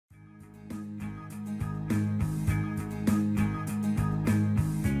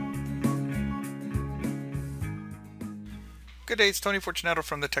Good day, it's Tony Fortunato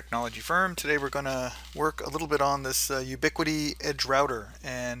from the Technology Firm. Today we're going to work a little bit on this Ubiquiti Edgerouter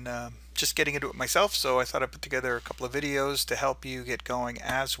and just getting into it myself, so I thought I'd put together a couple of videos to help you get going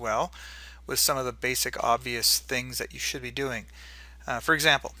as well with some of the basic obvious things that you should be doing. For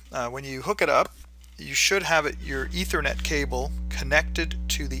example, when you hook it up, you should have your Ethernet cable connected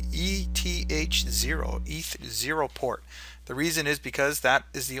to the ETH0 port. The reason is because that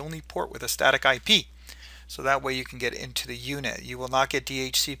is the only port with a static IP. So that way you can get into the unit. You will not get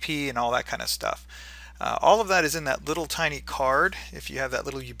DHCP and all that kind of stuff. All of that is in that little tiny card. If you have that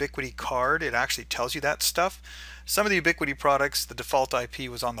little Ubiquiti card, it actually tells you that stuff. Some of the Ubiquiti products, the default IP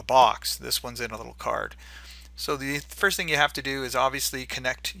was on the box. This one's in a little card. So the first thing you have to do is obviously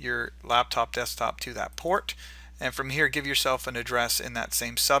connect your laptop, desktop to that port. And from here, give yourself an address in that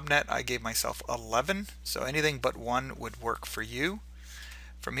same subnet. I gave myself 11, so anything but 1 would work for you.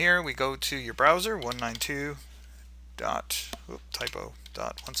 From here, we go to your browser,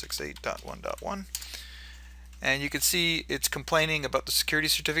 192.168.1.1, and you can see it's complaining about the security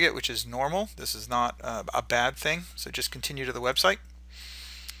certificate, which is normal. This is not a bad thing, so just continue to the website.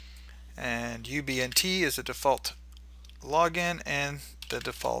 And Ubiquiti is the default login and the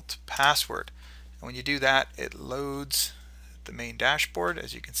default password. And when you do that, it loads the main dashboard,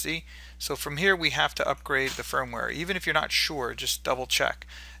 as you can see. So from here we have to upgrade the firmware. Even if you're not sure, just double check.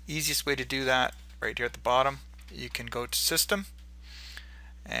 Easiest way to do that, right here at the bottom, you can go to System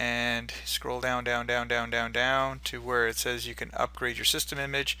and scroll down to where it says you can upgrade your system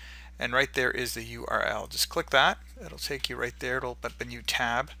image, and right there is the URL. Just click that, it'll take you right there. It'll open up a new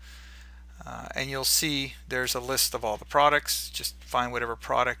tab, and you'll see there's a list of all the products. Just find whatever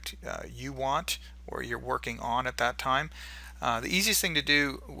product you want or you're working on at that time. The easiest thing to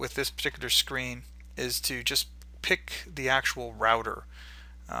do with this particular screen is to just pick the actual router,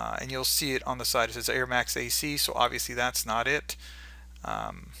 and you'll see it on the side. It says AirMax AC, so obviously that's not it.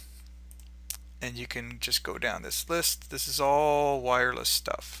 And you can just go down this list. This is all wireless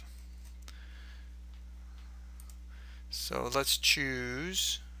stuff. So let's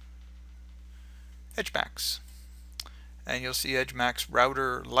choose EdgeMax. And you'll see EdgeMax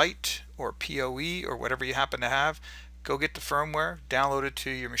Router Lite or PoE or whatever you happen to have. Go get the firmware, download it to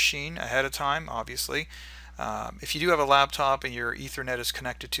your machine ahead of time, obviously. If you do have a laptop and your Ethernet is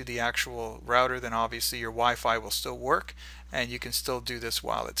connected to the actual router, then obviously your Wi-Fi will still work and you can still do this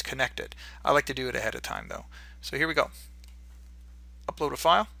while it's connected. I like to do it ahead of time though. So here we go. Upload a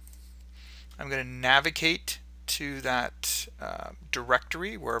file. I'm going to navigate to that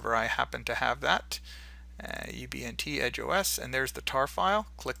directory wherever I happen to have that. Ubiquiti Edge OS, and there's the tar file.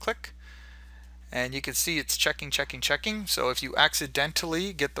 Click. And you can see it's checking. So if you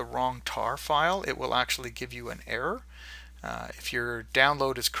accidentally get the wrong tar file, it will actually give you an error. If your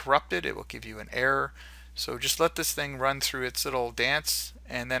download is corrupted, it will give you an error. So just let this thing run through its little dance,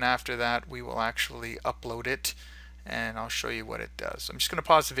 and then after that we will actually upload it, and I'll show you what it does. I'm just going to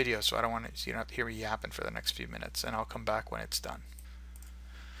pause the video so I don't want to, so you don't have to hear me yapping for the next few minutes, and I'll come back when it's done.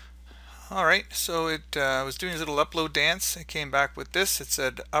 Alright, so it was doing a little upload dance. It came back with this. It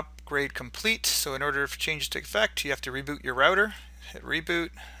said upgrade complete. So in order for changes to take effect, you have to reboot your router. Hit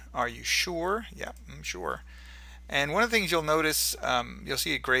reboot. Are you sure? Yeah, I'm sure. And one of the things you'll notice, you'll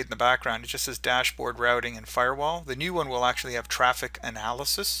see a grade in the background. It just says dashboard, routing, and firewall. The new one will actually have traffic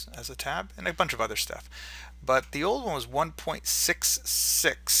analysis as a tab and a bunch of other stuff. But the old one was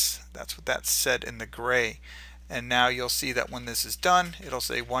 1.66. That's what that said in the gray. And now you'll see that when this is done, it'll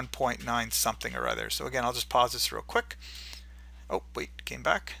say 1.9 something or other. So again, I'll just pause this real quick. Oh, wait, it came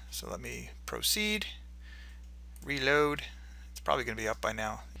back. So let me proceed, reload. It's probably going to be up by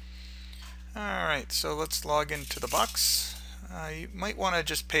now. Alright, so let's log into the box. You might want to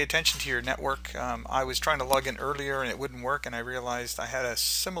just pay attention to your network. I was trying to log in earlier and it wouldn't work, and I realized I had a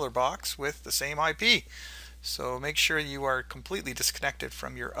similar box with the same IP. So make sure you are completely disconnected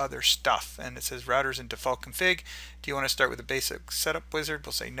from your other stuff. And it says routers in default config. Do you want to start with a basic setup wizard?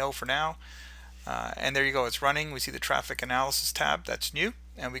 We'll say no for now. And there you go, it's running. We see the traffic analysis tab, that's new,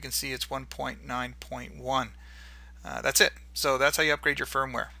 and we can see it's 1.9.1. That's it. So that's how you upgrade your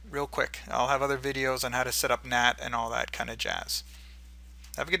firmware real quick. I'll have other videos on how to set up NAT and all that kind of jazz.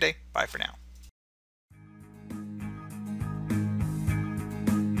 Have a good day. Bye for now.